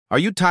Are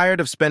you tired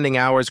of spending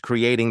hours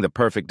creating the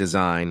perfect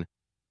design?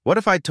 What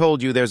if I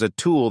told you there's a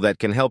tool that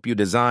can help you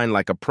design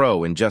like a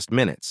pro in just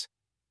minutes?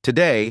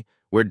 Today,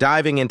 we're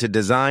diving into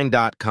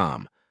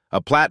Design.com,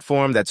 a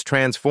platform that's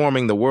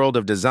transforming the world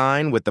of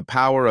design with the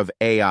power of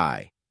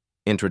AI.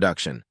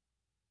 Introduction.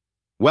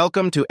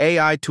 Welcome to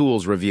AI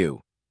Tools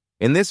Review.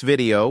 In this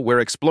video,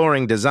 we're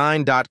exploring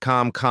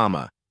Design.com,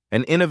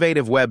 an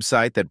innovative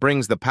website that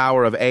brings the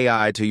power of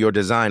AI to your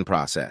design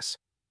process.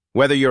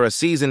 Whether you're a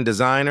seasoned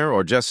designer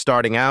or just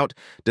starting out,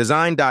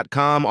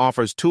 Design.com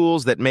offers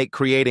tools that make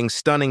creating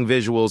stunning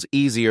visuals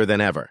easier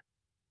than ever.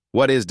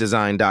 What is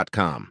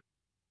Design.com?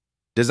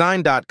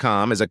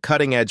 Design.com is a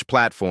cutting-edge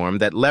platform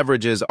that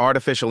leverages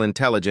artificial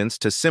intelligence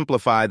to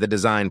simplify the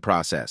design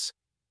process.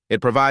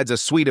 It provides a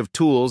suite of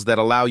tools that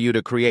allow you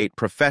to create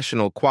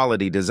professional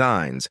quality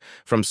designs,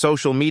 from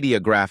social media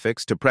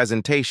graphics to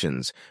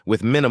presentations,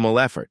 with minimal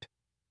effort.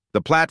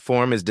 The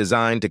platform is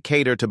designed to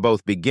cater to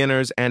both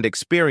beginners and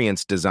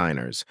experienced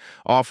designers,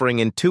 offering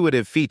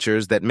intuitive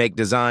features that make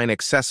design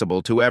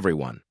accessible to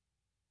everyone.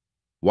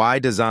 Why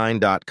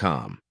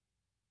Design.com?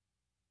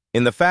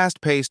 In the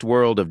fast-paced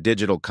world of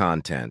digital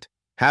content,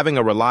 having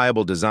a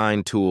reliable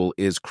design tool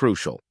is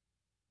crucial.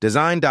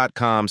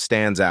 Design.com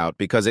stands out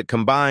because it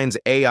combines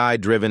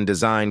AI-driven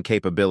design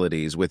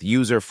capabilities with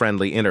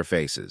user-friendly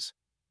interfaces.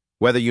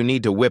 Whether you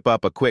need to whip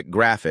up a quick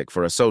graphic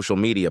for a social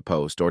media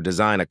post or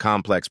design a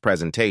complex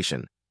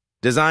presentation,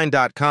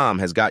 Design.com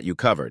has got you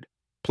covered.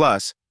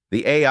 Plus,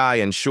 the AI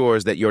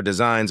ensures that your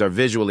designs are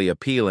visually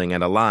appealing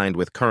and aligned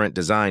with current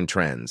design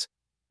trends.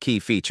 Key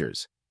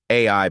features: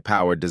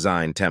 AI-powered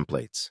design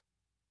templates.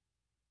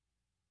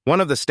 One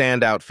of the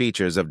standout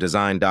features of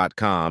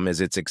Design.com is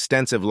its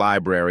extensive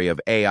library of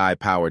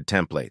AI-powered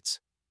templates.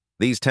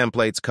 These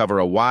templates cover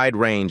a wide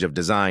range of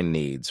design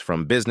needs,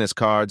 from business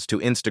cards to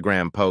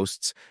Instagram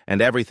posts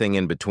and everything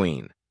in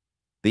between.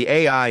 The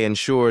AI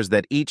ensures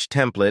that each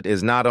template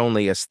is not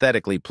only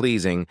aesthetically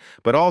pleasing,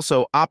 but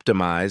also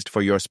optimized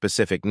for your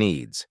specific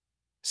needs.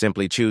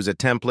 Simply choose a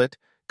template,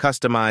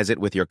 customize it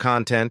with your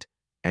content,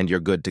 and you're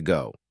good to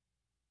go.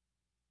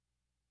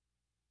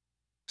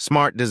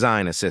 Smart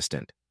Design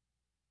Assistant.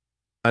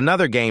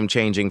 Another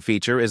game-changing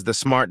feature is the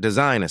Smart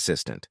Design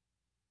Assistant.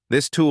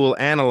 This tool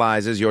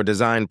analyzes your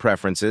design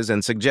preferences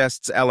and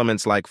suggests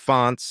elements like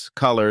fonts,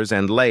 colors,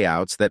 and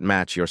layouts that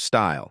match your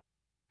style.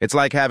 It's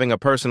like having a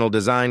personal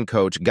design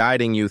coach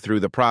guiding you through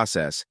the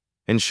process,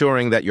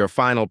 ensuring that your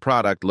final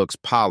product looks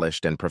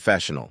polished and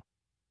professional.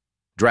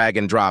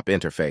 Drag-and-drop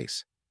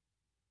interface.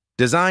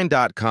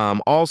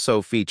 Design.com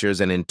also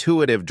features an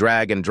intuitive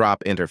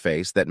drag-and-drop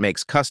interface that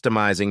makes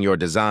customizing your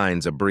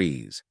designs a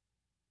breeze.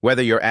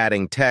 Whether you're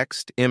adding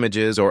text,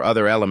 images, or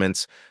other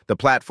elements, the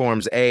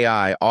platform's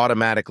AI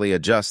automatically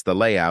adjusts the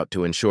layout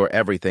to ensure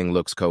everything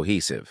looks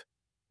cohesive.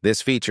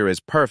 This feature is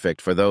perfect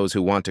for those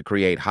who want to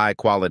create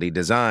high-quality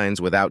designs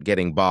without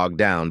getting bogged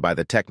down by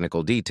the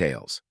technical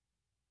details.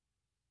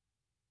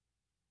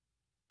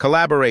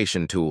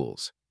 Collaboration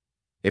tools.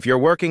 If you're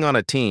working on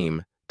a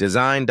team,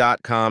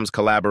 Design.com's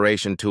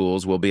collaboration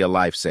tools will be a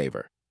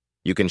lifesaver.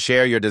 You can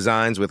share your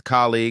designs with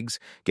colleagues,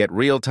 get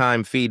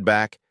real-time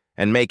feedback,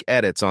 and make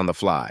edits on the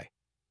fly.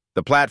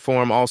 The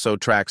platform also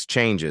tracks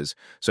changes,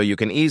 so you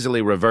can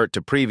easily revert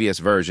to previous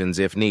versions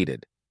if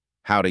needed.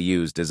 How to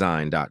use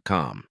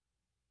Design.com.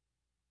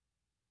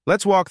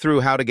 Let's walk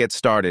through how to get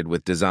started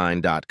with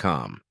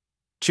Design.com.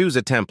 Choose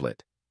a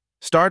template.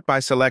 Start by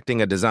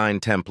selecting a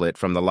design template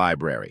from the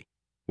library.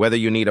 Whether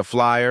you need a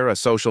flyer, a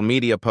social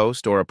media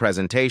post, or a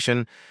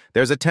presentation,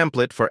 there's a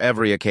template for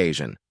every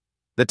occasion.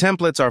 The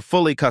templates are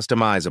fully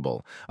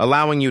customizable,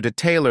 allowing you to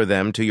tailor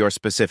them to your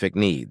specific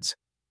needs.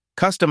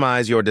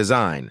 Customize your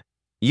design.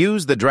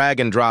 Use the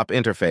drag-and-drop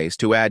interface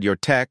to add your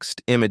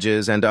text,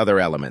 images, and other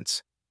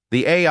elements.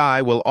 The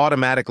AI will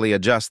automatically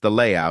adjust the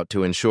layout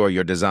to ensure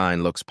your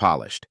design looks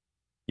polished.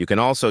 You can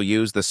also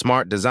use the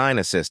Smart Design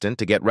Assistant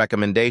to get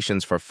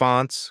recommendations for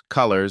fonts,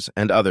 colors,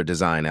 and other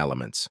design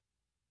elements.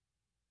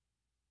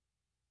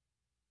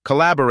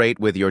 Collaborate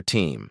with your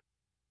team.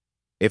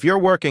 If you're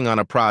working on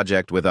a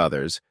project with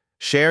others,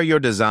 share your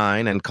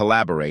design and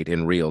collaborate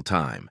in real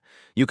time.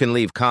 You can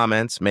leave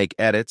comments, make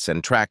edits,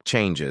 and track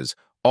changes,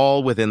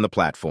 all within the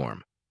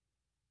platform.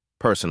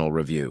 Personal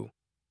review.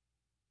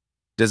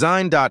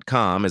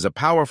 Design.com is a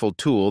powerful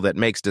tool that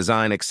makes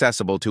design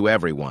accessible to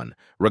everyone,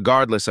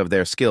 regardless of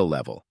their skill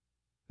level.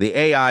 The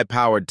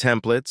AI-powered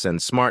templates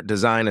and Smart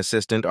Design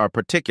Assistant are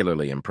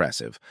particularly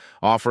impressive,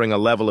 offering a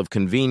level of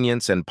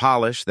convenience and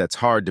polish that's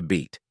hard to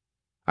beat.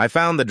 I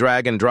found the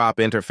drag-and-drop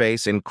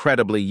interface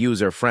incredibly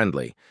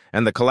user-friendly,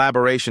 and the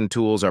collaboration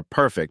tools are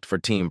perfect for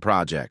team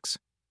projects.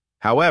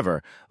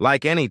 However,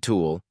 like any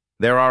tool,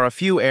 there are a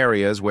few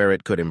areas where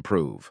it could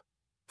improve.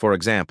 For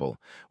example,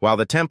 while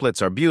the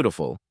templates are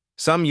beautiful,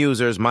 some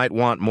users might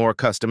want more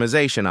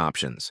customization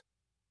options.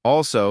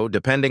 Also,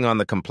 depending on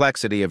the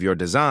complexity of your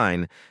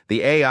design,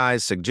 the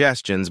AI's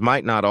suggestions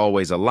might not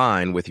always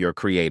align with your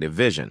creative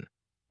vision.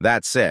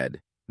 That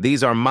said,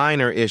 these are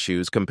minor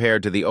issues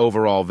compared to the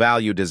overall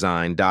value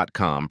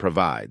Design.com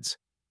provides.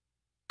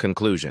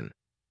 Conclusion.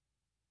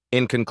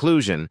 In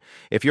conclusion,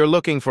 if you're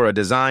looking for a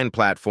design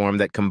platform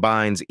that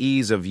combines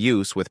ease of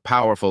use with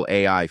powerful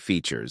AI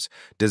features,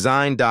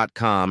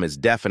 Design.com is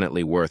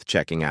definitely worth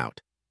checking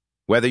out.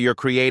 Whether you're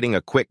creating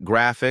a quick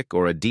graphic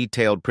or a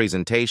detailed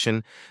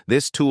presentation,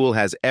 this tool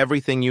has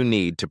everything you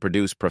need to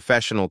produce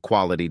professional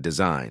quality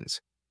designs.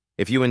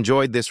 If you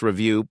enjoyed this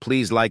review,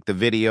 please like the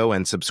video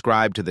and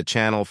subscribe to the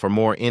channel for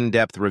more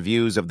in-depth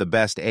reviews of the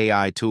best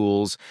AI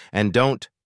tools, and don't